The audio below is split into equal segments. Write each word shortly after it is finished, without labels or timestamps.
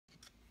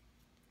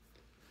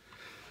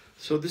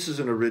So this is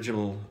an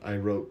original I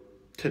wrote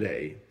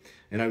today,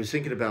 and I was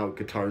thinking about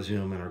Guitar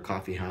Zoom and our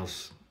coffee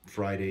house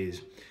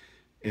Fridays,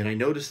 and I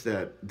noticed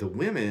that the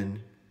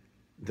women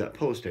that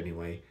post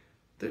anyway,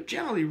 they're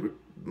generally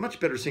much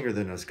better singer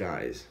than us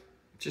guys.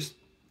 Just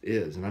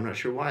is, and I'm not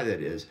sure why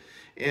that is.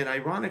 And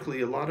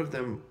ironically, a lot of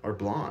them are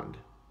blonde.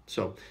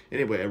 So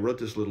anyway, I wrote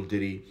this little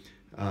ditty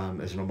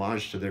as an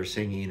homage to their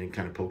singing and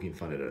kind of poking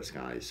fun at us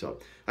guys. So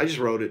I just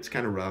wrote it. It's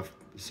kind of rough.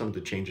 Some of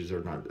the changes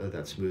are not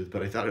that smooth,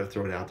 but I thought I'd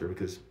throw it out there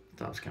because I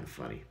thought it was kind of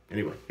funny.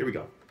 Anyway, here we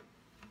go.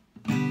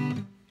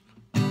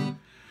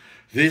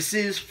 This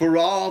is for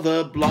all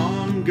the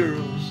blonde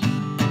girls,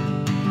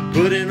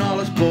 putting all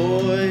us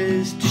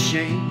boys to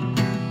shame.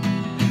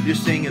 You're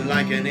singing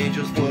like an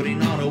angel's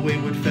floating on a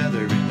wayward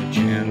feather in the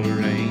gentle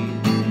rain.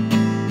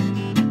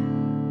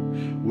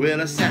 Well,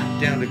 I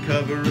sat down to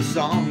cover a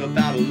song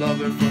about a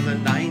lover from the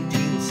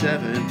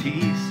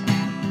 1970s,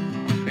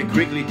 and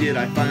quickly did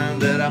I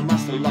find that I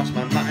must have lost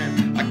my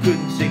mind. I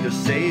couldn't sing to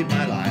save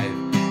my life,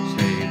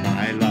 save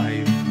my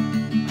life.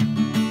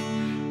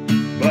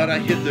 But I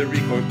hit the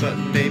record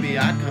button, maybe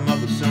I'd come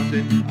up with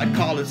something. I'd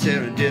call it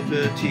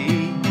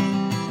serendipity.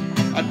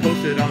 I'd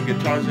post it on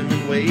Guitar Zoom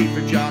and wait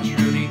for Josh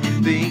Rooney,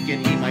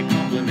 thinking he might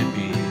compliment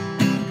me,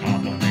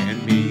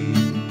 compliment me.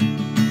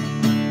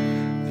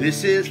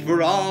 This is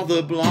for all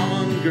the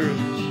blonde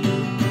girls,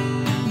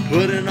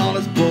 putting all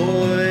us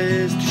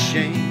boys to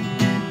shame.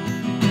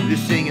 You're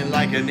singing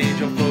like an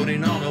angel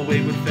floating on a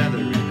wayward feather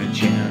in the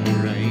gentle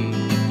rain.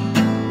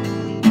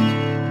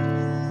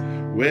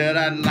 Well,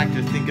 I'd like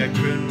to think I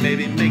could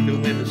maybe make the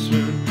women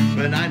swoon,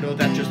 but I know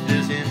that just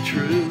isn't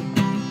true.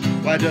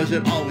 Why does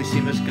it always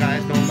seem as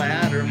guys, no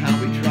matter how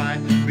we try,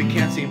 we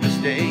can't seem to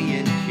stay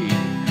in key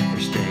or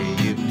stay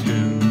in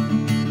tune?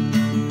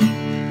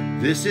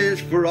 This is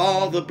for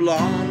all the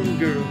blonde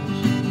girls,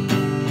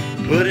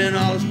 putting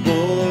all us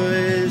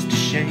boys to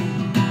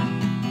shame.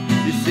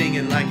 You're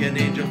singing like an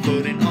angel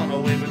floating on a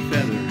wayward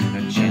feather in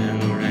a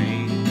gentle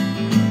rain.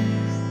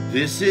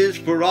 This is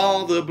for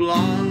all the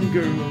blonde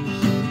girls,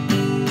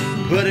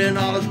 putting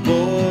all us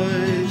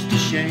boys to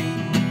shame.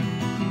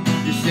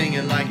 You're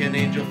singing like an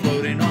angel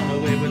floating on a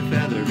wayward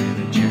feather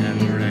in a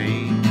gentle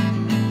rain,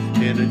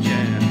 in a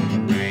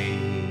gentle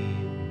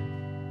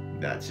rain.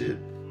 That's it.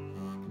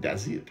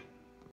 That's it.